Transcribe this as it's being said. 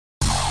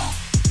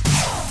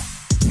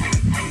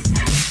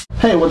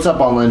Hey, what's up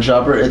online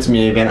shopper? It's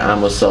me again,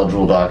 I'm with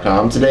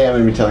selljewel.com. Today I'm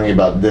going to be telling you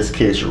about this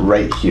case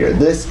right here.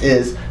 This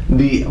is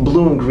the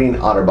blue and green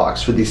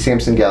OtterBox for the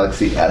Samsung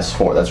Galaxy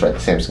S4. That's right, the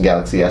Samsung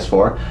Galaxy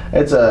S4.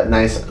 It's a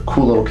nice,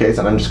 cool little case,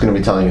 and I'm just going to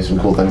be telling you some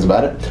cool things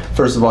about it.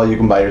 First of all, you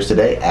can buy yours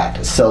today at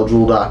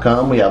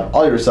selljewel.com. We have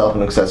all your cell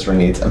and accessory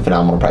needs and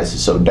phenomenal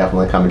prices, so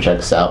definitely come and check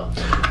us out.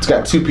 It's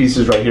got two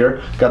pieces right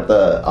here. Got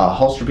the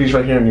holster piece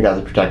right here, and you got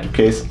the protective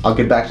case. I'll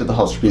get back to the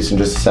holster piece in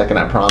just a second,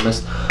 I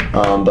promise.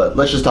 But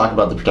let's just talk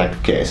about the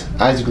protective case.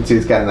 As you can see,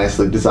 it's got a nice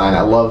sleek design.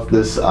 I love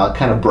this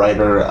kind of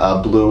brighter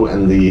blue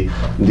and the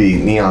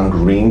neon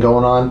green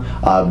going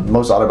on.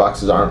 Most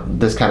OtterBoxes aren't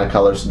this kind of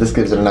color, so this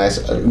gives it a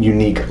nice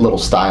unique little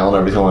style and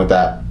everything like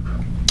that.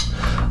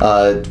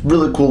 It's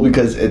really cool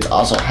because it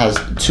also has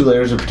two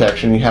layers of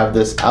protection. You have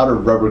this outer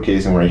rubber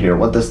casing right here.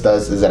 What this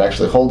does is it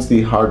actually holds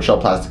the hard shell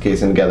plastic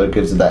casing together,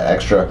 gives it that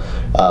extra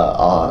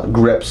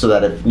grip so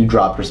that if you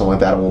drop or something like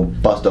that, it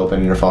won't bust open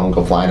and your phone will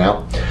go flying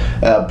out.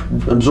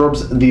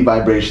 Absorbs the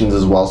vibrations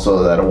as well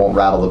so that it won't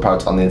rattle the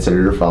parts on the inside of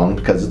your phone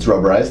because it's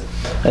rubberized.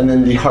 And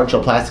then the hard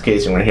shell plastic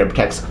casing right here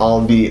protects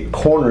all the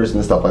corners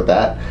and stuff like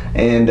that,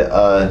 and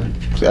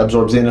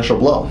absorbs the initial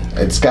blow.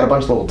 It's got a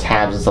bunch of little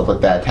tabs and stuff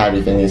like that,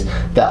 tabby thingies,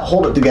 that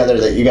hold it together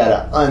that you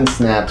gotta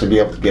unsnap to be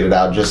able to get it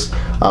out. Just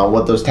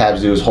what those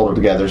tabs do is hold it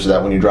together so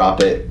that when you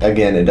drop it,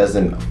 again, it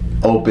doesn't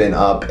open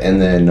up and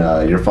then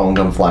your phone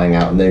come flying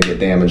out and then get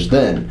damaged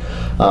then.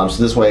 So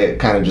this way it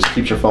kind of just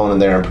keeps your phone in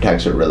there and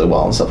protects it really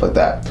well and stuff like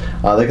that.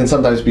 They can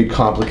sometimes be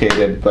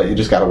complicated, but you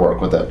just got to work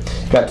with it.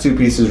 Got two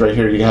pieces right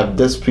here. You have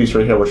this piece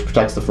right here which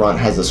protects the front,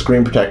 has a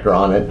screen protector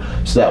on it,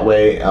 so that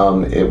way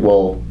it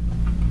will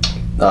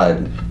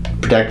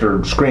protect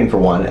your screen for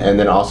one, and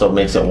then also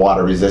makes it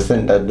water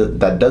resistant.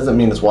 That doesn't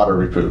mean it's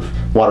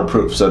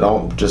waterproof, so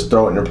don't just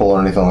throw it in your pool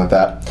or anything like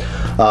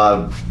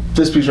that.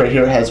 This piece right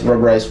here has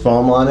rubberized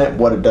foam on it.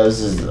 What it does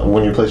is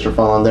when you place your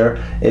phone on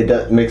there,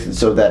 it makes it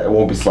so that it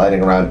won't be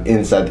sliding around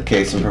inside the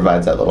case and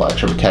provides that little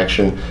extra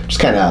protection.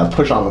 Just kind of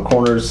push on the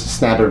corners,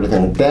 snap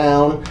everything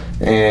down,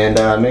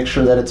 and make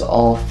sure that it's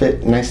all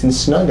fit nice and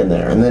snug in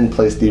there. And then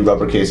place the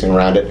rubber casing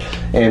around it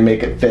and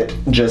make it fit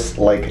just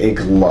like a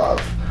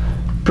glove.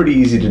 Pretty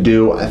easy to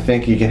do. I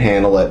think you can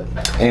handle it.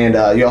 And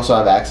you also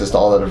have access to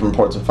all the different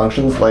ports and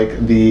functions,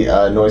 like the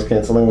noise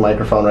canceling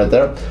microphone right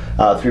there,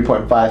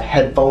 3.5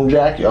 headphone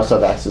jack. You also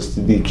have access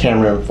to the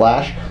camera and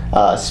flash,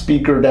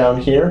 speaker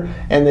down here,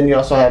 and then you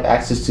also have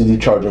access to the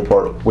charging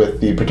port with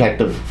the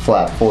protective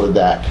flap for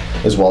that,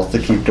 as well as to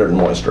keep dirt and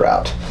moisture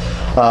out.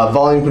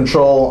 Volume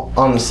control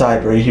on the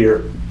side right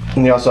here.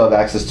 And you also have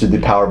access to the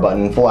power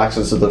button, full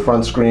access to the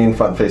front screen,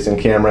 front facing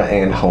camera,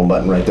 and home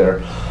button right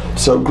there.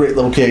 So great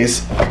little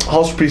case.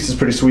 Holster piece is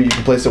pretty sweet. You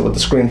can place it with the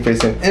screen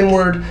facing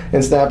inward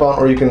and snap on,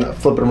 or you can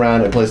flip it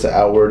around and place it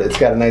outward. It's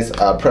got a nice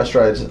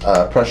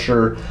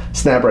pressure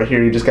snap right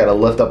here. You just got to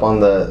lift up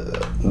on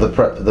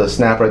the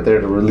snap right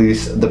there to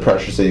release the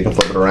pressure so you can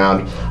flip it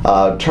around.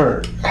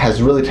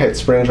 Has really tight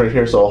springs right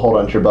here, so it'll hold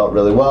onto your belt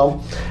really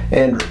well,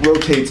 and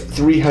rotates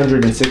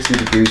 360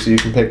 degrees so you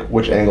can pick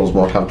which angle is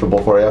more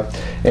comfortable for you.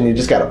 And you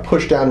just got to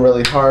push down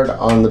really hard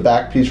on the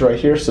back piece right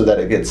here so that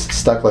it gets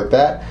stuck like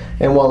that,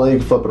 and voila, you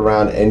can flip it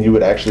around and you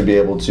would actually be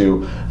able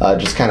to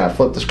just kind of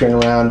flip the screen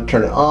around,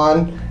 turn it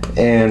on,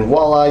 and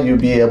voila,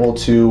 you'd be able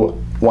to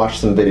watch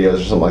some videos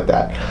or something like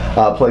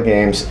that, play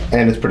games,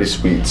 and it's pretty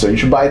sweet. So you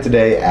should buy it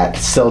today at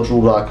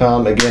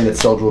selljewel.com. Again,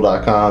 it's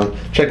selljewel.com.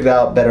 Check it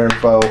out, better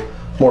info,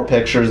 more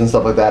pictures and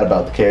stuff like that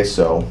about the case.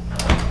 So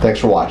thanks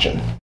for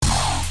watching.